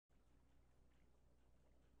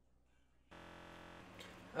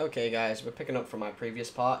Okay guys, we're picking up from my previous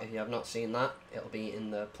part. If you have not seen that, it'll be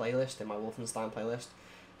in the playlist, in my Wolfenstein playlist.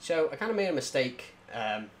 So, I kind of made a mistake.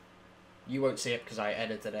 You won't see it because I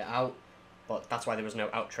edited it out, but that's why there was no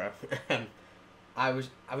outro. I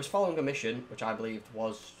was following a mission, which I believed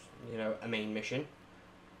was, a main mission,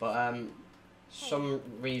 but some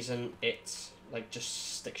reason it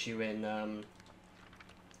just sticks you in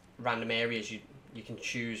random areas. You can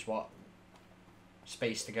choose what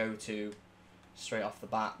space to go to straight off the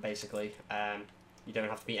bat, basically. You don't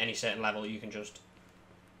have to be any certain level, you can just,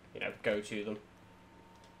 go to them.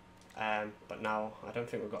 But now, I don't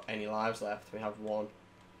think we've got any lives left, we have one,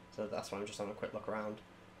 so that's why I'm just having a quick look around.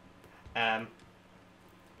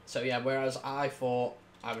 So yeah, whereas I thought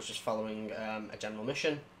I was just following a general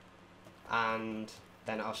mission, and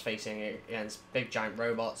then I was facing against big giant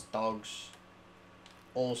robots, dogs,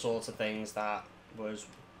 all sorts of things that was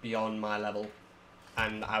beyond my level.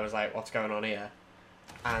 And I was like, what's going on here?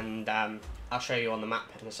 And I'll show you on the map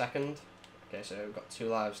in a second. Okay, so we've got 2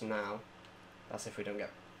 lives now. That's if we don't get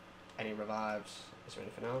any revives. Is there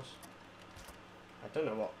anything else? I don't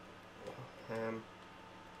know what.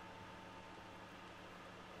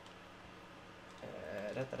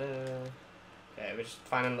 Okay, we're just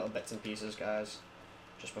finding little bits and pieces, guys.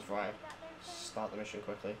 Just before I start the mission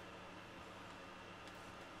quickly.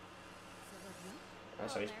 Oh,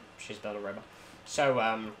 so she's building a robot. So,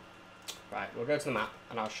 right, we'll go to the map,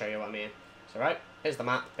 and I'll show you what I mean. So, right, here's the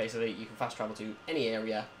map. Basically, you can fast travel to any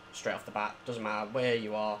area straight off the bat. Doesn't matter where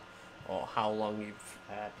you are or how long you've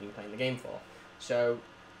been playing the game for. So,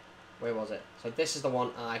 where was it? So, this is the one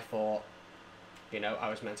I thought, I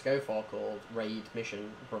was meant to go for, called Raid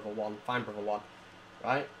Mission Brother 1. Find Brother 1.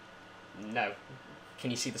 Right? No. Can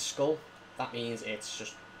you see the skull? That means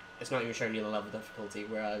it's not even showing you the level difficulty,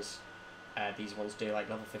 whereas these ones do, like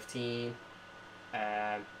level 15.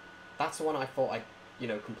 That's the one I thought I,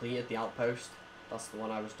 completed, the outpost. That's the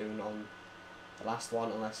one I was doing on the last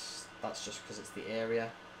one, unless that's just because it's the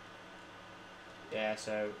area. Yeah,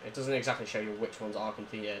 so it doesn't exactly show you which ones are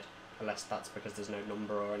completed, unless that's because there's no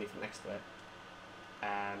number or anything next to it.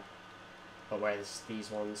 But whereas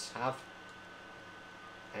these ones have.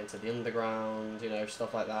 Enter the underground,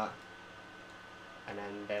 stuff like that. And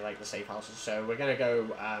then they're like the safe houses. So we're going to go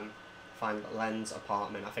find Len's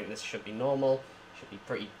apartment. I think this should be normal. Should be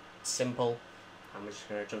pretty simple. And we're just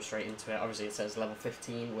going to jump straight into it. Obviously it says level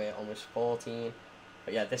 15. We're almost 14.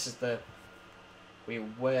 But yeah, this is the... We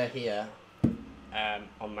were here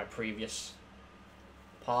on my previous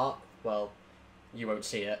part. Well, you won't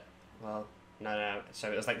see it. Well, no.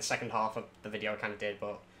 So it was like the second half of the video I kind of did,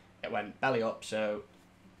 but it went belly up, so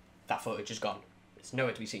that footage is gone. It's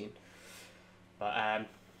nowhere to be seen. But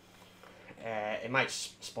it might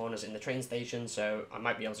spawn us in the train station, so I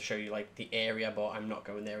might be able to show you like the area, but I'm not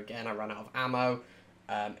going there again. I ran out of ammo.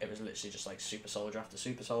 It was literally just like super soldier after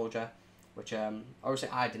super soldier, which obviously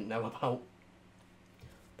I didn't know about.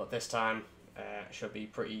 But this time I should be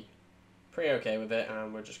pretty okay with it,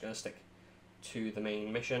 and we're just gonna stick to the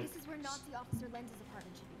main mission. This is where Nazi officer Lenz's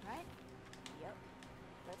apartment should be, right? Yep.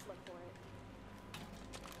 Let's look for it.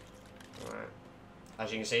 Alright.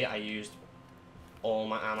 As you can see, I used all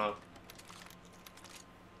my ammo.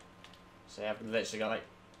 So I've literally got like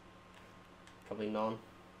probably none.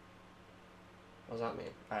 What does that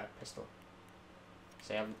mean? Pistol.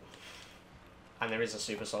 So and there is a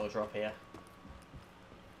super soldier up here.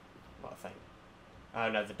 What a thing.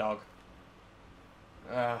 Oh no, the dog.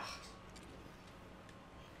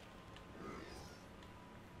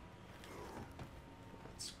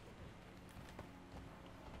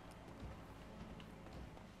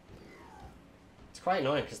 It's quite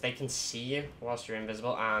annoying because they can see you whilst you're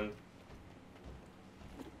invisible, and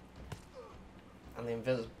the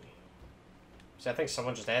invisible. See, I think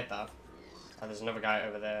someone just aired that. Oh, there's another guy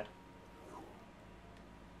over there.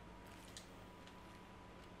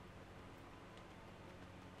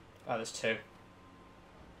 Oh, there's 2.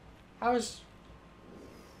 How is...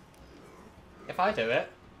 If I do it,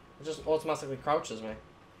 it just automatically crouches me.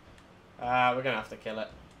 We're gonna have to kill it.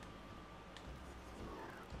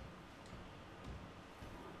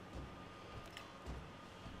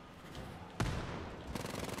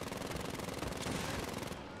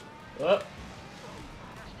 Oh.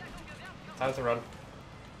 Time to run.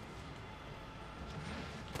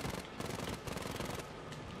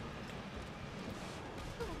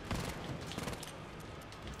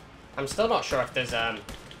 I'm still not sure if there's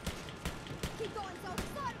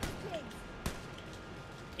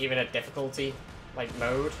even a difficulty like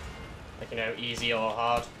mode, like easy or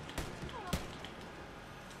hard.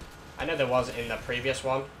 I know there was in the previous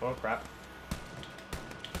one. Oh crap.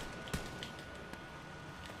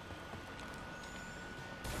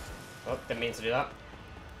 Oh, didn't mean to do that.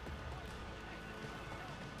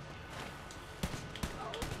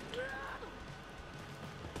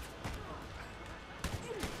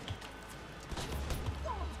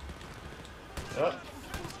 Oh.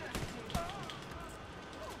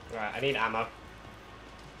 Right, I need ammo.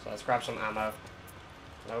 So let's grab some ammo.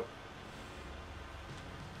 Nope.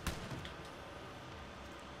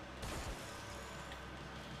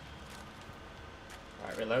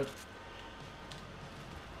 Right, reload.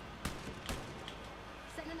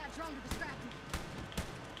 Sending that drone to distract me.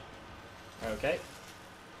 Okay.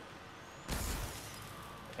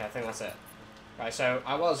 Okay, I think that's it. Right, so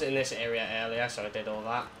I was in this area earlier, so I did all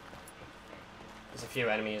that. There's a few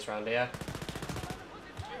enemies around here.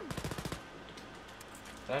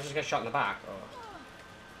 Did I just get shot in the back? Or...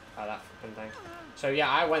 oh, that fucking thing. So yeah,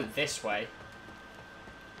 I went this way.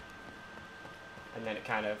 And then it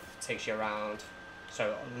kind of takes you around.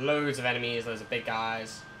 So loads of enemies, loads of big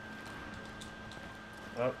guys.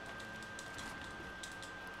 Oh.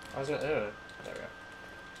 Why isn't it doing it? There we go.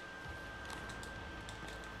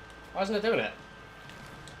 Why isn't it doing it?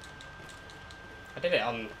 I did it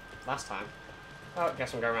on last time. Oh, I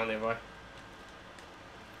guess I'm going around the other way.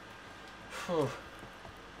 Whew.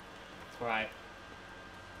 Right.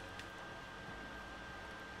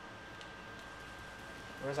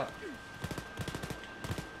 Where's that?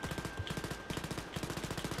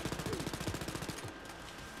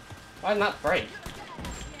 Why didn't that break?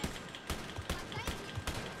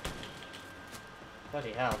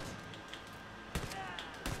 Bloody hell.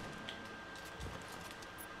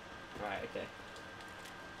 Right, okay.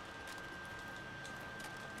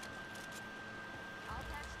 All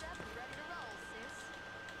patched up and ready to roll, sis.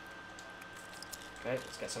 Okay,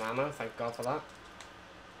 let's get some ammo. Thank God for that.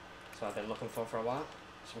 That's what I've been looking for a while.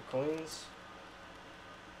 Some coins.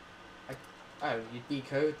 Oh, you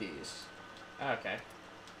decode these. Oh, okay.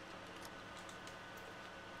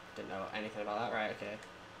 Didn't know anything about that. Right, okay.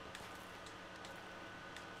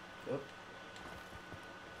 Oop.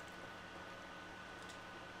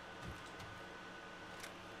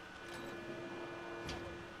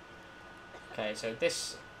 Okay, so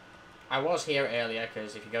this... I was here earlier,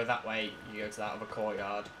 because if you go that way, you go to that other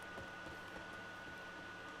courtyard.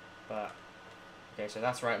 But... okay, so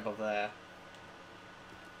that's right above there.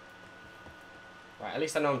 Right, at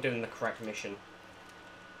least I know I'm doing the correct mission.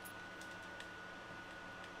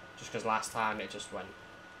 Just because last time it just went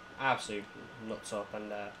absolute nuts up,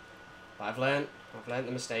 and but I've learned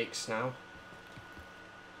the mistakes now.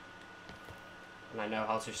 And I know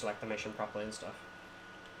how to select the mission properly and stuff.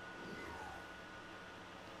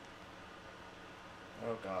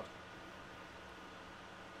 Oh God.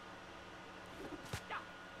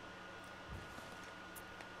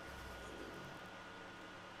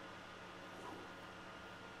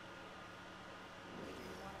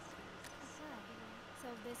 So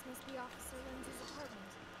this must be Officer Lindsay's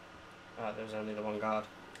apartment. There's only the one guard.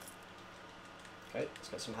 Okay, let's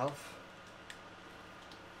get some health.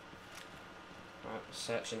 Right,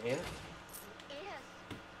 search in here. Yes,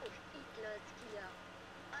 of Hitler's killer.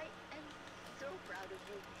 I am so proud of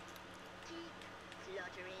you. Keep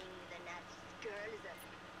slaughtering the Nazi girls.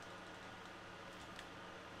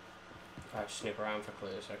 Alright, snoop around for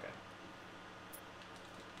clues, okay.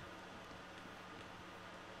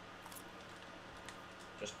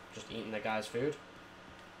 Just eating the guy's food.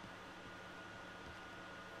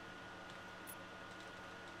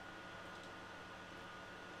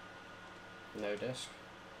 No disc.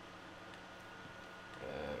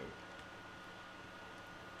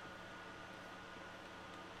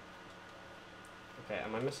 Okay,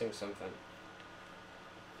 am I missing something?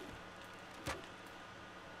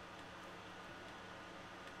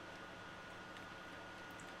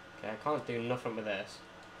 Okay, I can't do nothing with this.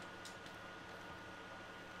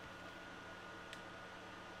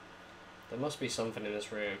 There must be something in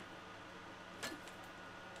this room.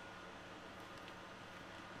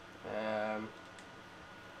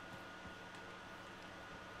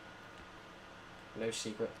 No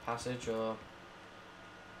secret passage or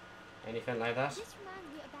anything like that. This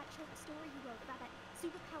reminds me of that short story you wrote about that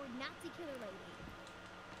superpowered Nazi killer lady.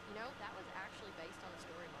 You know, that was actually based on a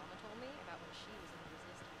story Mama told me about when she was in the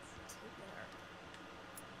resistance.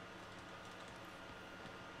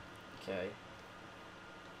 Okay.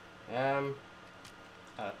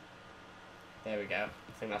 There we go.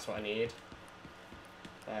 I think that's what I need.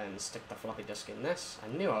 Then stick the floppy disk in this. I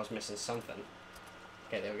knew I was missing something.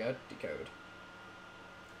 Okay, there we go. Decode.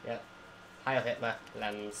 Yep. Heil Hitler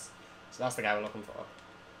lens. So that's the guy we're looking for.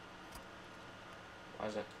 Why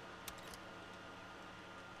isn't it?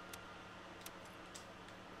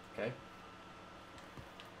 Okay.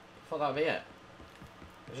 I thought that would be it.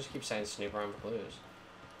 I just keep saying snoop around for clues.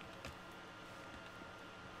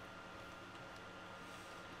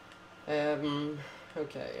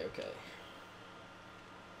 Okay, okay.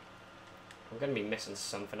 I'm gonna be missing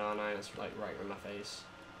something, aren't I? It's like right in my face.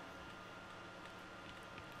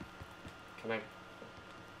 Can I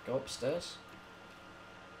go upstairs?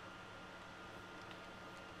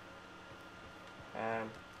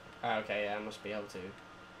 Oh, okay, yeah, I must be able to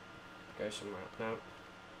go somewhere. No.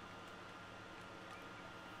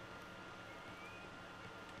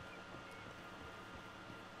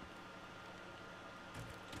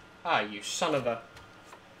 Ah, you son of a...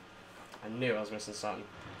 I knew I was missing something.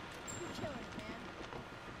 You're killing it, man.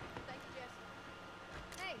 Thank you,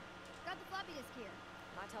 Jesse. Hey, got the floppy disk here.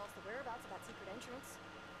 Might tell us the whereabouts of that secret entrance.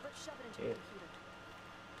 Let's shove it into the Yeah. computer.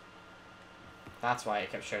 That's why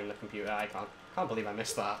it kept showing the computer icon. Can't believe I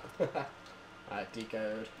missed that.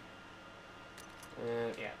 Decode.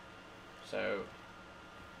 Yeah. So,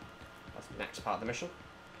 that's the next part of the mission.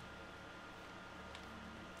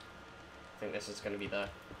 I think this is going to be the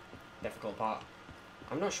difficult part.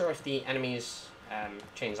 I'm not sure if the enemies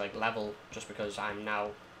change like level just because I'm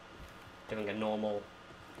now doing a normal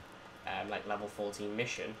like level 14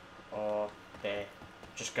 mission, or they're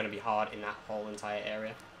just going to be hard in that whole entire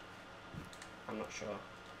area. I'm not sure.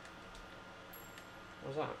 What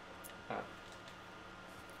was that? Oh.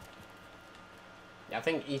 Yeah, I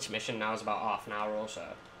think each mission now is about half an hour or so.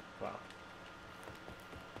 Well,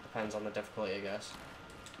 depends on the difficulty, I guess.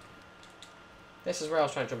 This is where I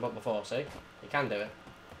was trying to jump up before, see? You can do it.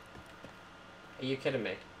 Are you kidding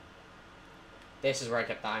me? This is where I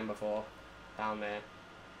kept dying before. Down there.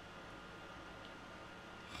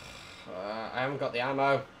 I haven't got the ammo.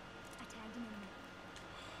 I tagged an enemy.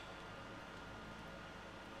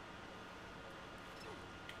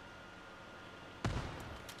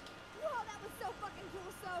 Whoa, that was so fucking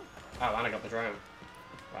cool, so... Oh, and I got the drone.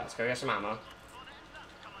 Right, let's go get some ammo.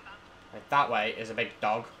 Like, that way is a big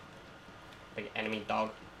dog. Big enemy dog.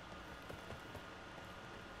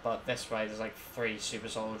 But this way there's like 3 super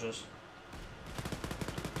soldiers.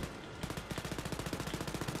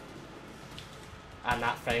 And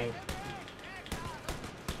that thing.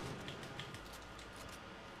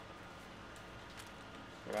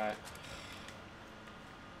 Right.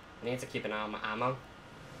 I need to keep an eye on my ammo.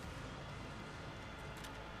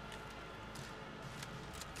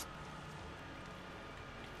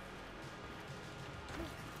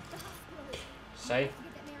 The hospital. See? Get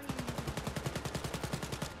that Marion in here.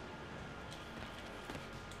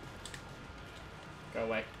 Go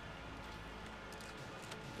away.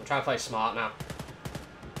 I'm trying to play smart now.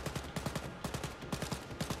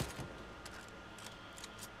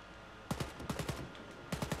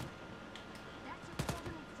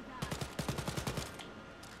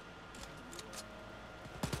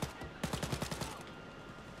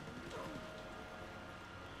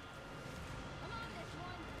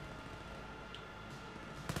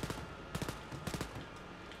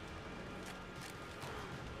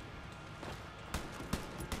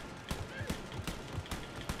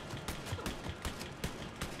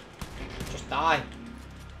 Just die.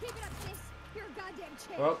 Keep it up, sis. You're a goddamn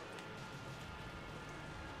chick. Well.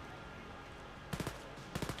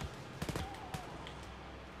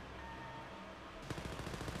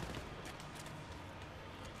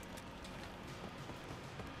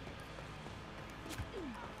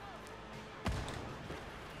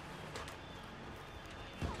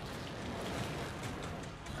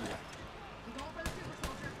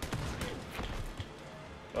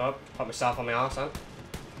 Oh, put myself on my arse then.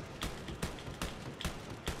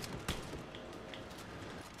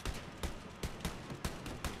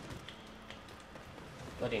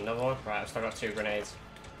 Bloody another one. Right, I've still got 2 grenades.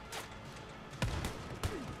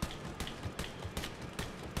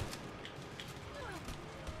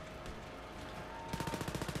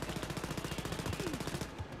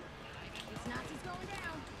 These Nazis going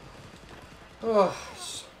down. Oh,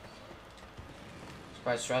 it's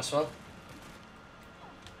quite stressful.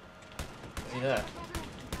 Is he there?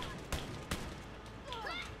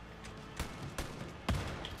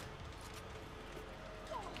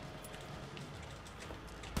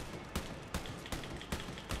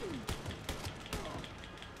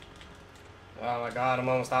 Oh my god, I'm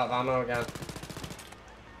almost out of ammo again.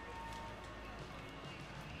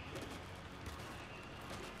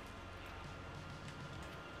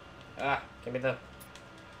 Ah, give me the...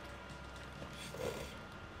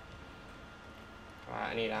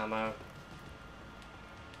 Right, I need ammo.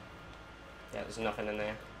 Yeah, there's nothing in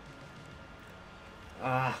there.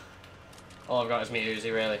 Ah, all I've got is me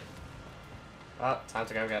Uzi, really. Oh, time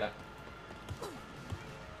to go get it. I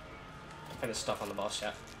think there's stuff on the boss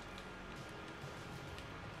yet.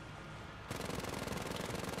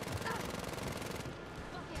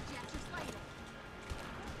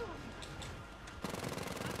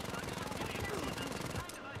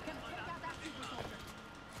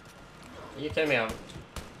 you kidding me?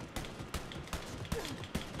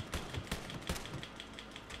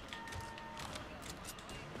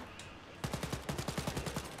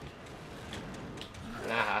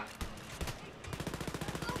 Nah.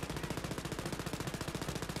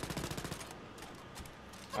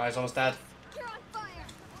 Oh, he's almost dead. You're on fire.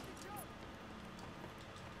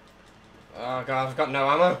 Oh god, I've got no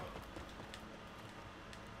ammo.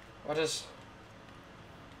 What is...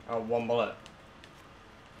 Oh, one bullet.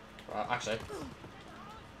 Well, actually,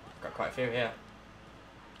 I've got quite a few here.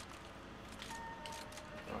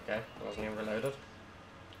 Okay, I wasn't even reloaded.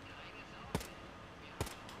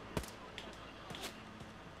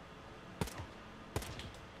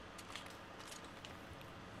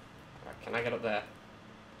 Right, can I get up there?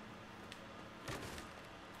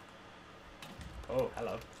 Oh,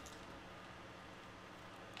 hello.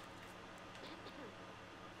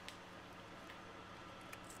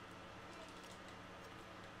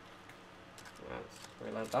 Let's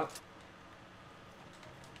reload that.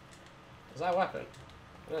 Is that a weapon?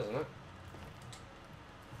 It is, isn't it?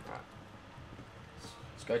 Right.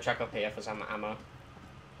 Let's go check up here for some ammo.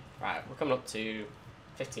 Right, we're coming up to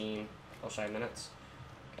 15 or so minutes.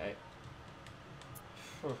 Okay.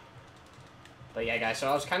 Whew. But yeah, guys, so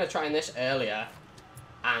I was kind of trying this earlier,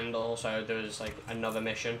 and also there was like another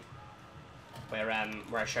mission where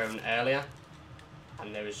I shown earlier,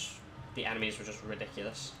 and there was the enemies were just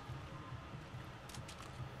ridiculous.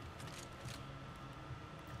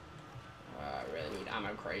 I really need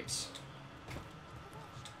ammo crates.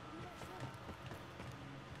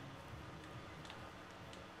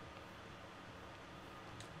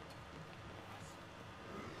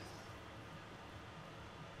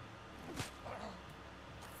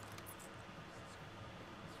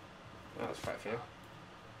 That was quite a few.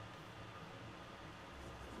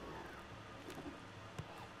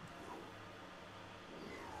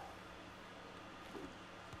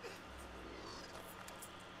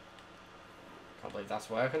 Can't believe that's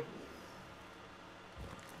working.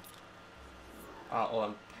 Oh, all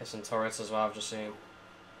them pissing turrets as well, I've just seen.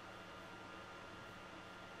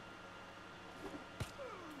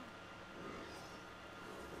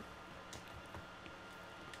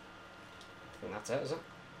 I think that's it, is it?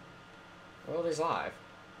 Are all these live?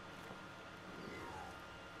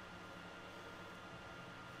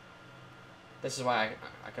 This is why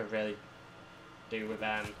I could really do with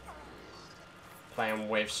playing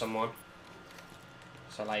with someone.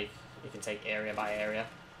 So like you can take area by area.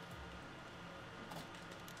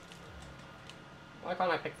 Why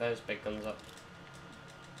can't I pick those big guns up?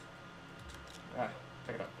 Ah,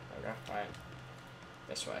 pick it up. There we go. Right.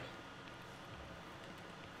 This way.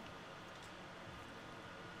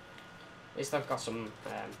 At least I've got some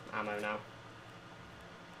ammo now.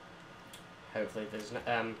 Hopefully there's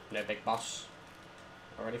no big boss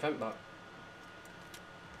or anything, but...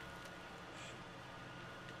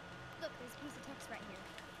 Look, there's a piece of text right here.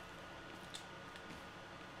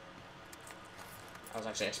 I was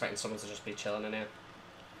actually expecting someone to just be chilling in here.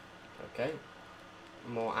 Okay.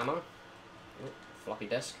 More ammo. Ooh, floppy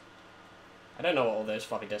disk. I don't know what all those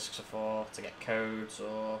floppy disks are for, to get codes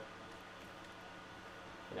or...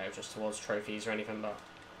 you know, just towards trophies or anything, but...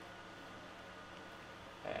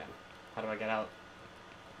 how do I get out?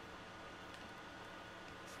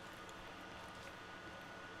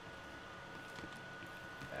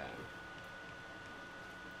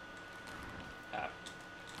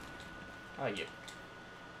 Oh, you.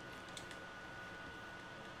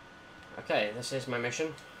 Okay, this is my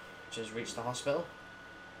mission, which is reach the hospital.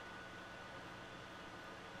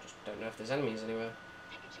 Just don't know if there's enemies anywhere.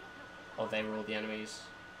 Or they were all the enemies.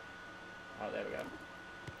 Oh, there we go.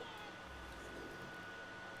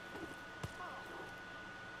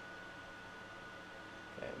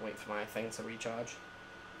 Okay, wait for my thing to recharge.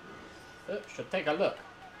 Oh, should take a look.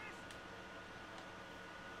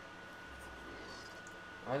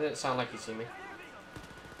 Why did it sound like you see me?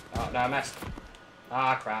 Oh, no, I missed.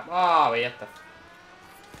 Ah, crap. Oh, we hit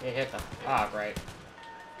the... he hit the... Ah, great.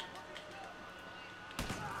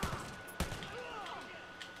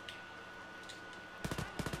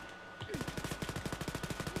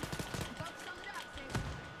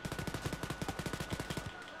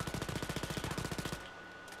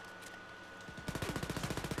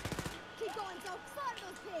 Keep going, Zoe. Slaughter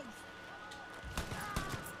those pigs.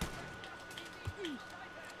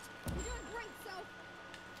 You're doing great, Zoe.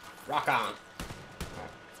 Rock on.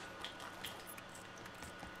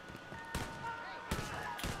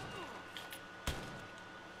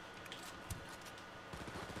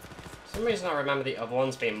 For some reason I remember the other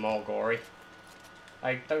ones being more gory.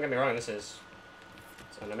 Like, don't get me wrong, it's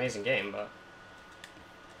an amazing game, but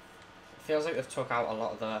it feels like they've took out a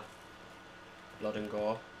lot of the blood and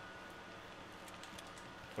gore.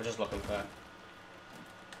 We're just looking for...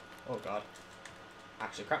 Oh god.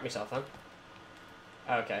 Actually crap myself then.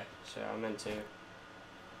 Okay, so I'm meant to...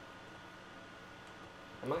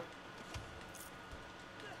 Am I?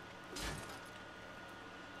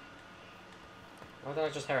 Why did I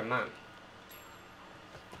just hear a man?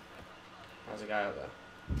 There's a guy out there.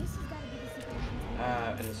 This has got to be the secret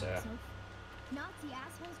entrance. In the sewer. Nazi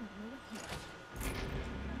assholes won't know what hit.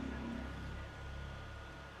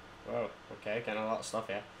 Whoa, okay, getting a lot of stuff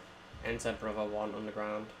here. Enter Brother 1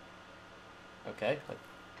 underground. Okay, I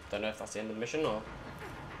don't know if that's the end of the mission or...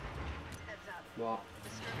 Heads up. What?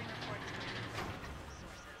 Disturbing reports coming from multiple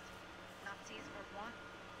sources. Nazis or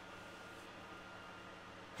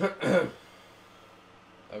what?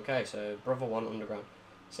 Okay, so Brother 1 underground.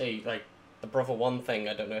 See, like, the Brother 1 thing,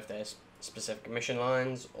 I don't know if there's specific mission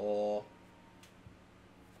lines or...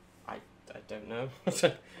 I don't know.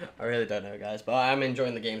 I really don't know, guys. But I am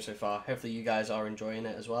enjoying the game so far. Hopefully you guys are enjoying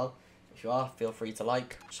it as well. If you are, feel free to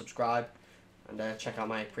like, subscribe, and check out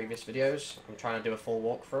my previous videos. I'm trying to do a full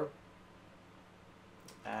walkthrough.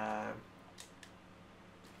 Oh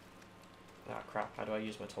crap, how do I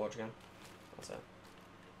use my torch again? That's it.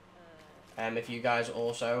 If you guys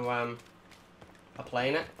also are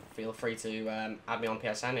playing it, feel free to add me on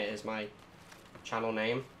PSN. It is my channel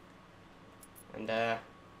name. And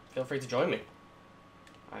feel free to join me.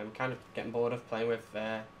 I'm kind of getting bored of playing with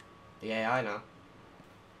the AI now.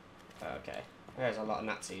 Okay, there's a lot of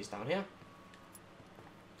Nazis down here.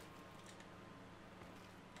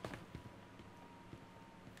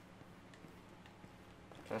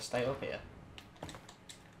 Can I stay up here?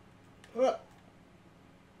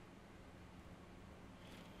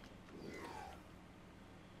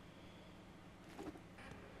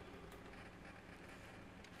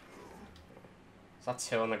 Is that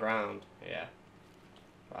 2 on the ground? Yeah.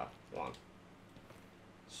 Well, 1.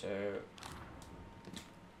 So...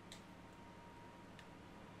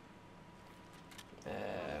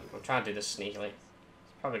 I'm trying to do this sneakily.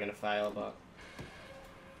 It's probably going to fail, but...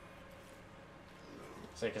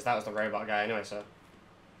 See, because that was the robot guy anyway, so...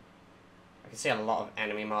 I can see a lot of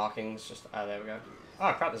enemy markings, just... Oh, there we go.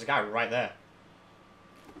 Oh, crap, there's a guy right there.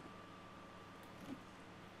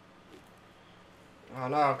 Oh,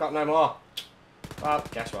 no, I've got no more. Well,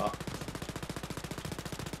 guess what?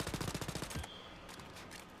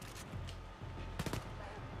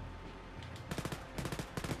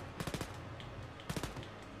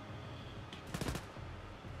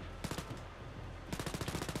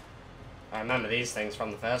 I remember these things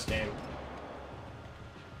from the first game.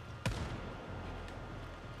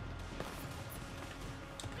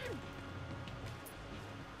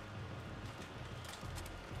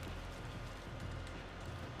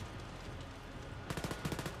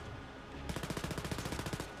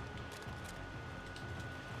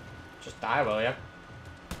 Just die, will ya?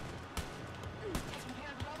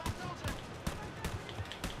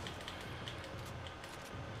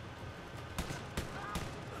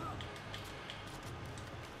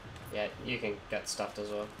 Yeah, you can get stuffed as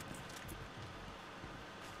well.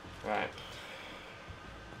 Right.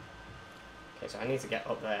 Okay, so I need to get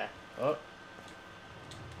up there. Oh.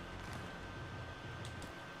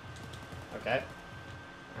 Okay.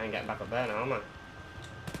 I ain't getting back up there now, am I?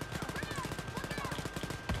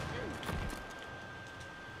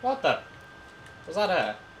 What the? Was that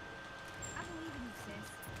her? I believe in you, sis.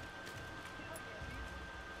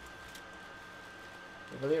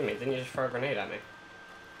 You believe me? Didn't you just throw a grenade at me?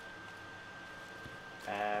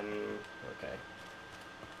 Okay.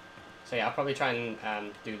 So yeah, I'll probably try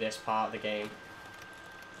and do this part of the game.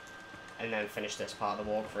 And then finish this part of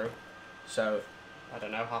the walkthrough. So, I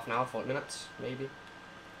don't know, half an hour, 40 minutes, maybe?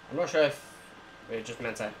 I'm not sure if we're just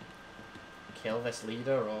meant to kill this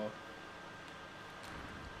leader or...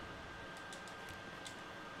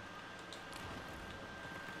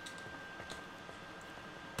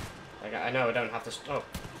 Like, I know I don't have to... Oh,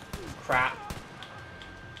 crap.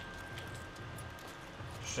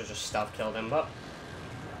 Should just stealth killed him, but...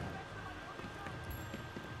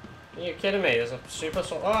 Are you kidding me? There's a super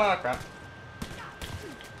sword... Oh, crap.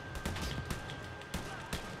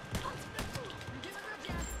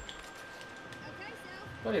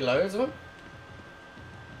 Bloody loads of them.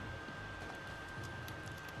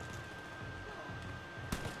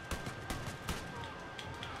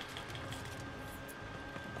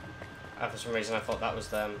 For some reason I thought that was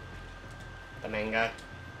the main guy.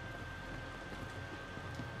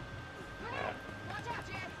 I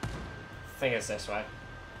think it's this way.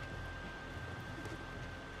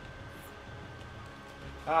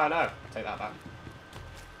 Oh no, take that back.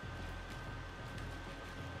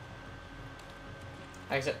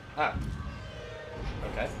 Exit. Ah.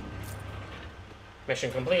 Okay.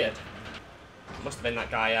 Mission completed. Must have been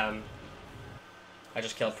that guy I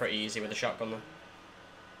just killed pretty easy with the shotgun though.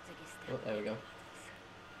 Oh, there we go.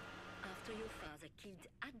 After your father killed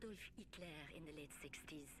Adolf Hitler in the late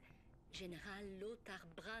 60s, General Lothar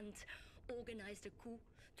Brandt organized a coup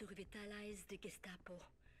to revitalize the Gestapo.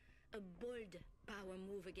 A bold power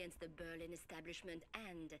move against the Berlin establishment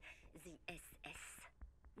and the SS.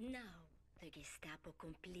 Now, the Gestapo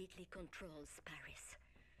completely controls Paris.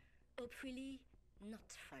 Hopefully, not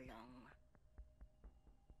for long.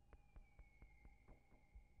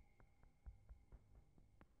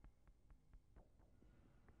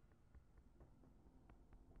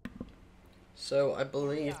 So I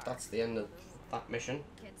believe that's the end of that mission.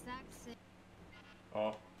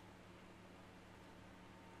 Oh.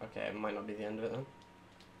 Okay, it might not be the end of it then.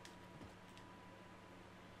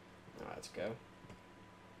 Alright, let's go.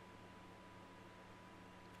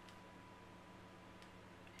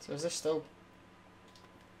 So is this still...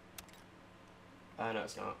 no,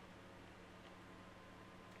 it's not.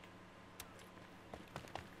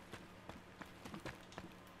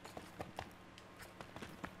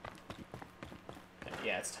 Okay,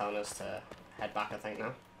 yeah, it's telling us to head back, I think,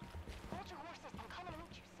 now. Hold your horses. I'm coming to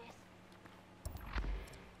meet you, sis.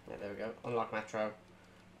 Yeah, there we go. Unlock Metro.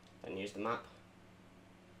 Then use the map.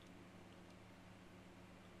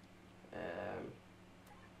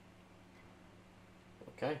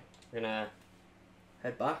 Okay, we're gonna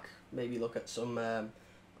head back. Maybe look at some the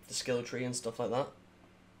skill tree and stuff like that.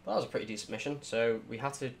 But that was a pretty decent mission. So we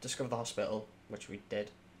had to discover the hospital, which we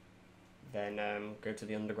did. Then go to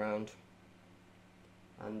the underground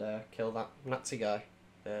and kill that Nazi guy,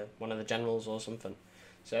 one of the generals or something.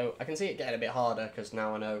 So I can see it getting a bit harder because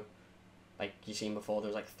now I know, like you seen before, there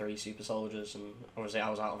was like 3 super soldiers, and obviously I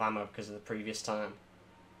was out of ammo because of the previous time.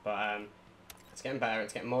 But it's getting better.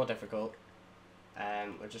 It's getting more difficult.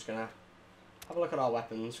 We're just gonna have a look at our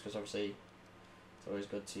weapons because obviously it's always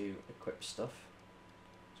good to equip stuff.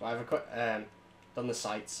 So I've done the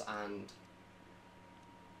sights and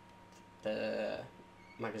the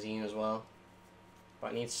magazine as well,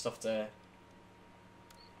 but I need stuff to.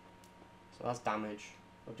 So that's damage.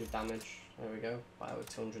 We'll do damage. There we go. Buy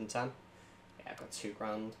with 210. Yeah, I've got 2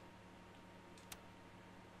 grand.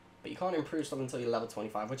 But you can't improve stuff until you're level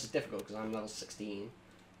 25, which is difficult because I'm level 16.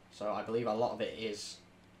 So I believe a lot of it is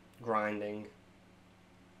grinding.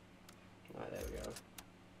 Right, there we go.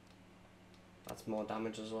 That's more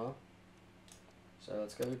damage as well. So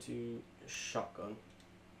let's go to shotgun,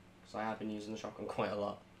 because I have been using the shotgun quite a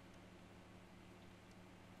lot.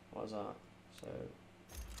 What was that? So,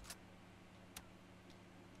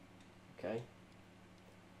 okay.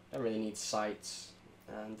 Don't really need sights,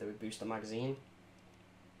 and they would boost the magazine.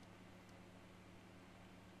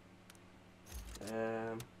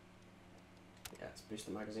 Yeah, let's boost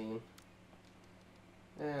the magazine.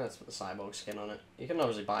 Yeah, let's put the cyborg skin on it. You can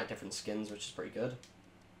obviously buy different skins, which is pretty good.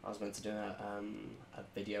 I was meant to do a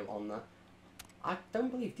video on that. I don't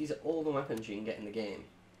believe these are all the weapons you can get in the game.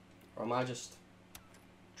 Or am I just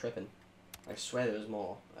tripping? I swear there was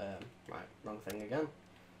more. Right, wrong thing again.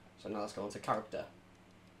 So now let's go on to character.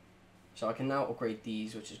 So I can now upgrade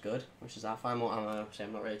these, which is good. Which is that 5 more ammo, so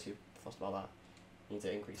I'm not really too fussed about that. Need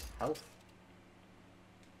to increase health.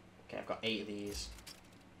 Okay, I've got 8 of these.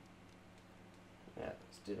 Yeah,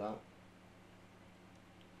 let's do that.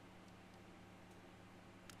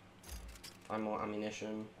 5 more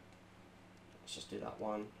ammunition. Let's just do that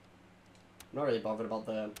one. I'm not really bothered about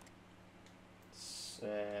the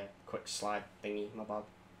quick slide thingy, my bad.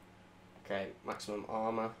 Okay, maximum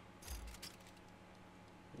armor.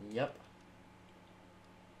 Yep.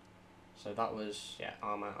 So that was, yeah,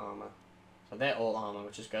 armor. So they're all armor,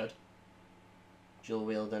 which is good. Dual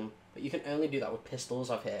wielding. But you can only do that with pistols,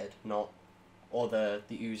 I've heard, not, or the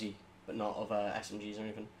Uzi, but not of SMGs or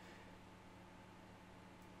anything.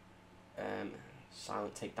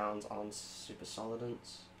 Silent takedowns on super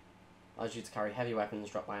solidants. Allows you to carry heavy weapons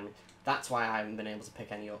dropped by enemy. That's why I haven't been able to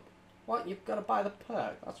pick any up. What? You've got to buy the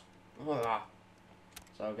perk. That's. Ugh.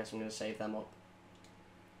 So I guess I'm going to save them up.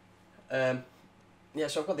 Yeah,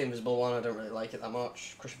 so I've got the invisible one. I don't really like it that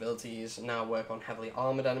much. Crush abilities now work on heavily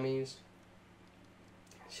armored enemies.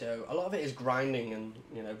 So a lot of it is grinding and,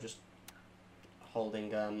 you know, just holding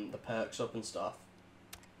the perks up and stuff.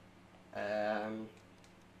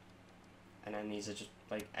 And then these are just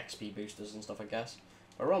like XP boosters and stuff, I guess.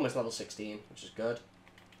 But we're almost level 16, which is good.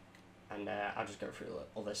 And I'll just go through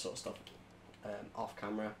all this sort of stuff off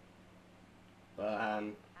camera. But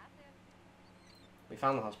we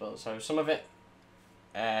found the hospital, so some of it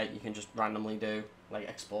you can just randomly do, like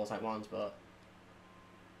explore type ones, but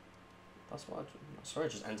That's what I swear I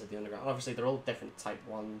just entered the underground. Obviously, they're all different type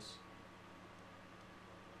ones.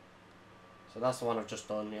 So that's the one I've just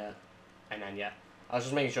done, yeah. And then, yeah. I was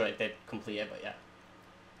just making sure it did complete it, but yeah.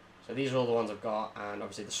 So these are all the ones I've got, and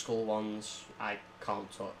obviously the skull ones I can't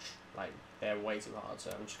touch. Like, they're way too hard, so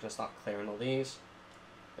I'm just going to start clearing all these.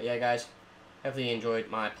 But yeah, guys, hopefully you enjoyed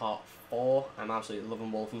my part 4. I'm absolutely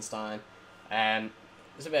loving Wolfenstein.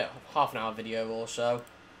 It's about half an hour video or so,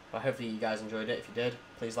 but hopefully you guys enjoyed it. If you did,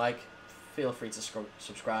 please like. Feel free to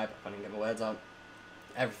subscribe if I didn't get my words out.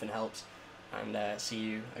 Everything helps. And see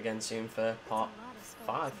you again soon for part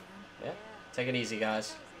 5. Yeah. Take it easy,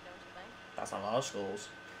 guys. That's a lot of skulls.